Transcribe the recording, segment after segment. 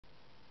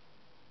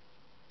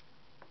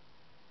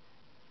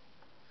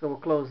So we'll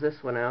close this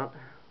one out.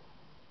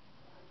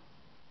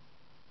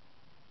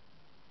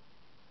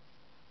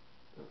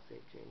 Don't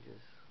save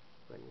changes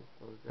when you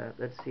close that.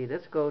 Let's see,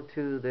 let's go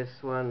to this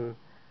one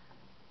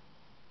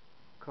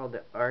called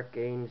the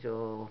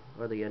Archangel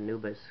or the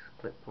Anubis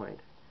clip point.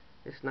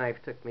 This knife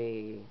took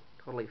me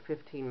totally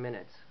 15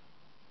 minutes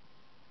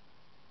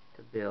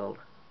to build.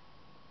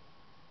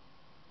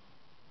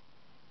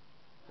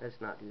 Let's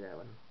not do that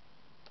one.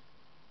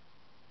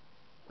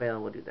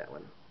 Well, we'll do that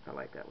one. I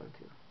like that one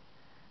too.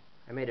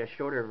 I made a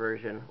shorter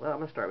version. Well, I'm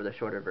going to start with a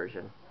shorter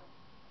version.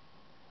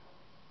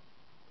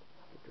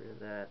 Get rid of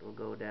that. We'll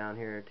go down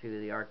here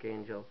to the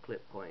Archangel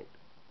clip point.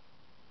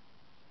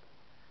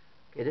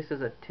 Okay, this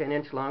is a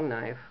 10-inch long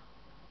knife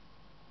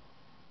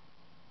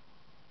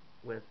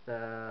with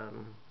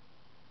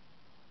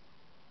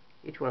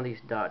each one of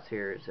these dots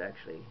here is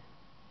actually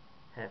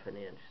half an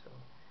inch. So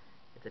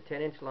it's a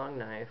 10-inch long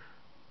knife,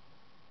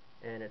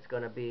 and it's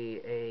going to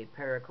be a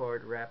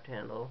paracord wrapped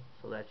handle,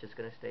 so that's just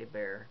going to stay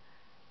bare.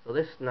 So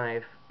this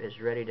knife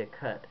is ready to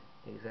cut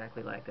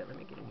exactly like that. Let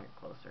me get in here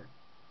closer.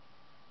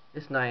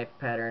 This knife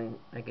pattern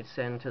I could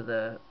send to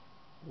the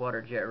water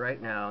jet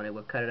right now, and it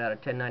would cut it out of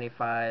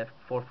 1095,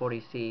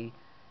 440C,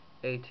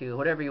 A2,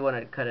 whatever you want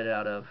to cut it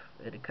out of,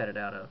 it'd cut it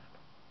out of.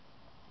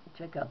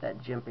 Check out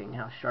that jimping,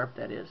 how sharp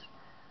that is.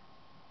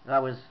 I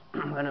was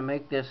going to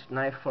make this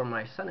knife for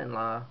my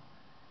son-in-law,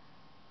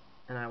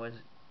 and I was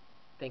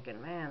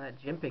thinking, man,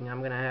 that jimping, I'm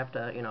going to have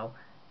to, you know,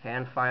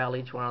 hand file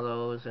each one of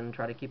those and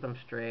try to keep them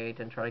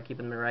straight and try to keep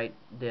them the right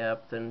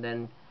depth, and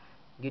then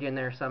get in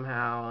there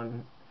somehow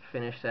and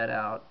finish that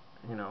out,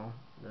 you know,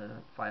 the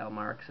file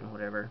marks and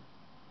whatever.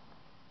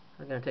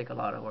 It's going to take a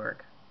lot of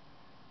work.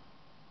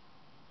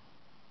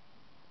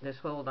 This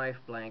whole knife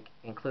blank,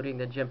 including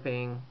the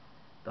jimping,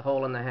 the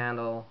hole in the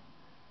handle,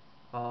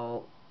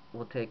 all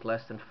will take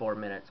less than 4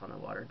 minutes on the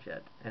water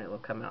jet, and it will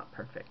come out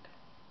perfect.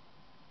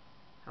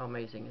 How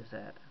amazing is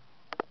that?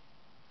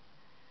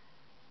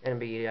 And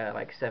be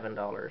like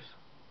 $7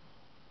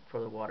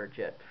 for the water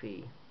jet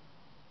fee.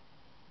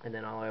 And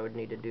then all I would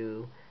need to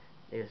do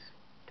is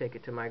take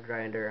it to my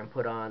grinder and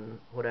put on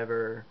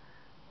whatever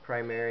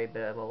primary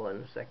bevel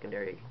and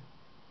secondary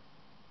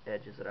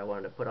edges that I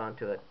wanted to put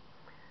onto it.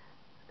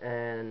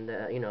 And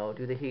you know,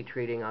 do the heat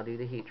treating. I'll do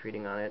the heat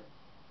treating on it,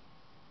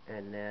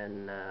 and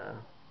then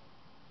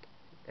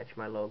etch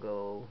my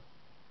logo.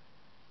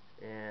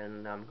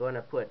 And I'm going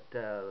to put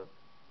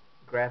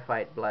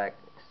graphite black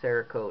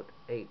Cerakote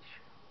H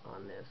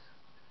on this,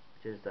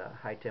 which is the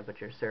high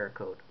temperature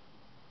Cerakote.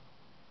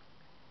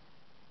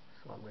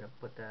 So I'm going to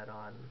put that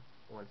on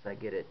once I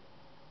get it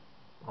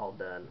all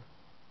done.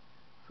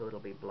 So it'll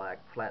be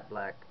black, flat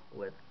black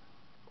with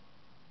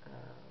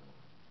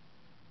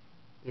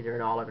either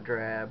an olive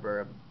drab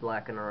or a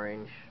black and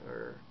orange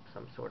or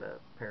some sort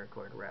of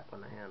paracord wrap on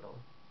the handle.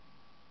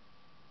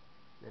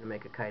 Then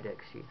make a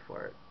Kydex sheath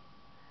for it.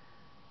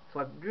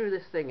 So I drew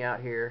this thing out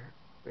here.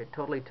 It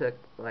totally took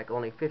like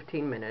only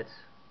 15 minutes.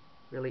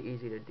 Really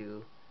easy to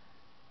do.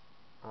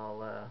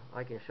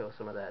 I can show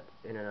some of that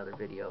in another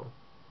video.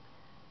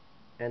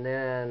 And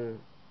then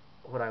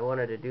what I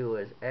wanted to do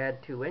is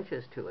add 2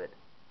 inches to it.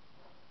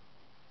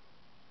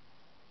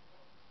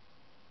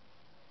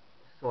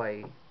 So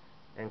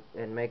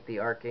and make the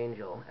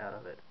Archangel out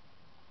of it.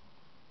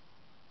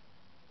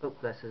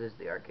 Oops, this is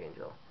the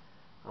Archangel.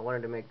 I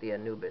wanted to make the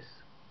Anubis,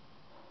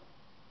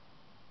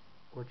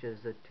 which is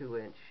a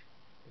 2-inch.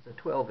 It's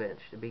a 12-inch,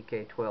 the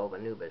BK12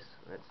 Anubis.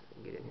 Let's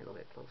get in here a little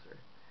bit closer.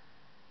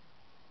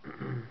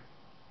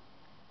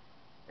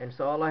 And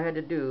so all I had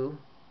to do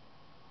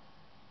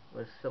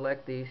was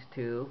select these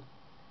two,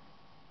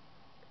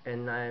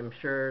 and I'm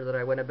sure that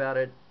I went about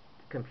it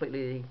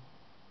completely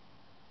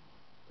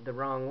the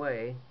wrong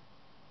way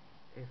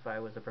if I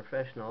was a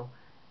professional,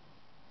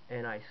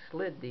 and I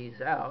slid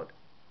these out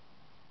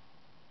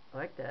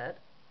like that,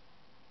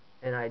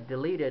 and I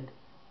deleted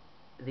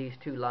these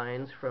 2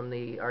 lines from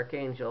the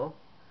Archangel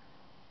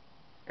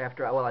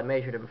after I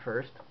measured them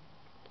first.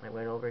 I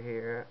went over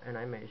here and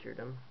I measured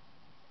them.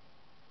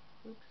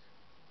 Oops,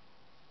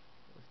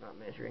 it's not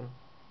measuring.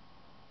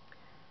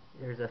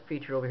 There's a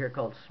feature over here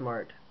called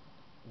Smart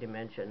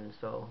Dimension,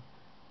 so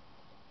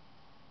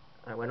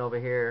I went over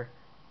here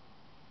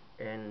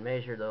and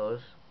measured those,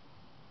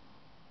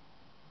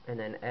 and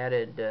then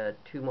added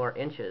 2 more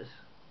inches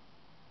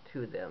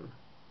to them.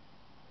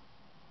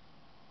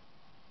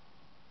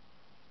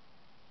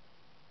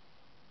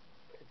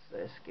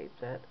 Let's escape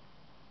that.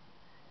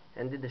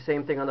 And did the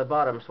same thing on the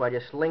bottom, so I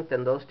just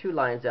lengthened those 2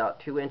 lines out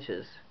 2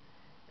 inches,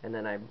 and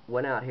then I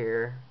went out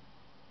here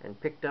and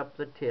picked up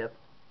the tip.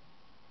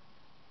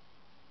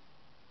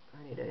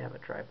 I need to have a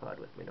tripod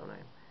with me, don't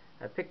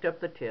I? I picked up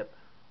the tip,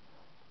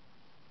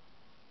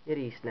 hit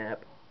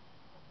E-snap,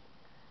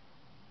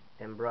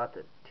 and brought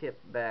the tip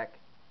back.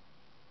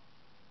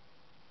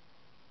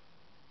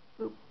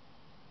 Boop.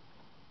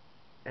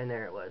 And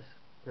there it was.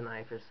 The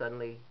knife is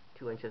suddenly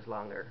 2 inches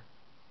longer.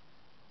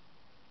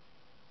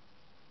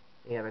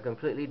 You have a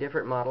completely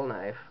different model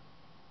knife,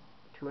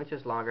 2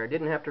 inches longer. I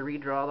didn't have to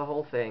redraw the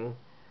whole thing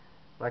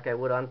like I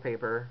would on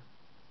paper.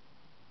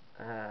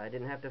 I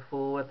didn't have to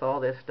fool with all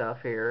this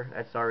stuff here.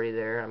 That's already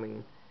there. I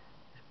mean,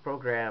 this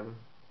program,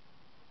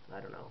 I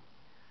don't know.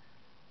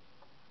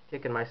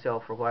 Kicking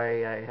myself for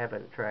why I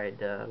haven't tried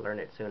to learn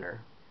it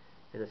sooner.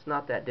 Because it's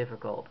not that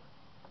difficult.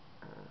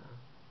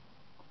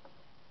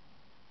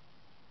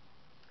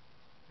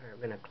 Alright, I'm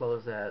going to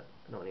close that.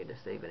 I don't need to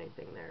save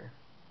anything there.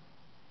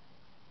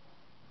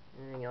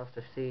 Anything else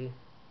to see?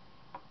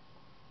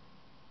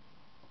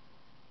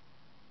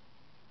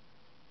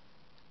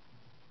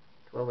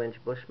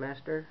 "12-inch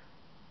Bushmaster."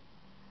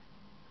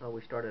 Oh,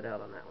 we started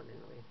out on that one,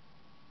 didn't we?